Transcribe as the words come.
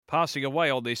Passing away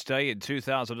on this day in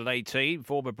 2018,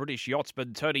 former British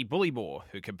yachtsman Tony Bullymore,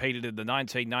 who competed in the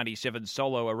 1997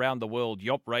 solo around-the-world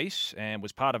yacht race and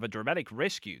was part of a dramatic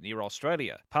rescue near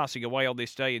Australia. Passing away on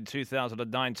this day in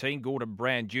 2019, Gordon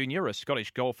Brand Jr., a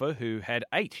Scottish golfer who had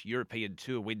 8 European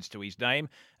Tour wins to his name.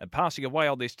 And passing away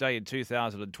on this day in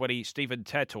 2020, Stephen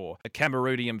Tator, a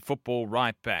Cameroonian football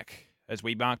right-back. As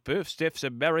we mark births, deaths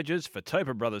and marriages for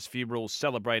Tobin Brothers Funerals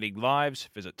Celebrating Lives,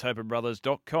 visit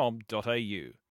tobinbrothers.com.au.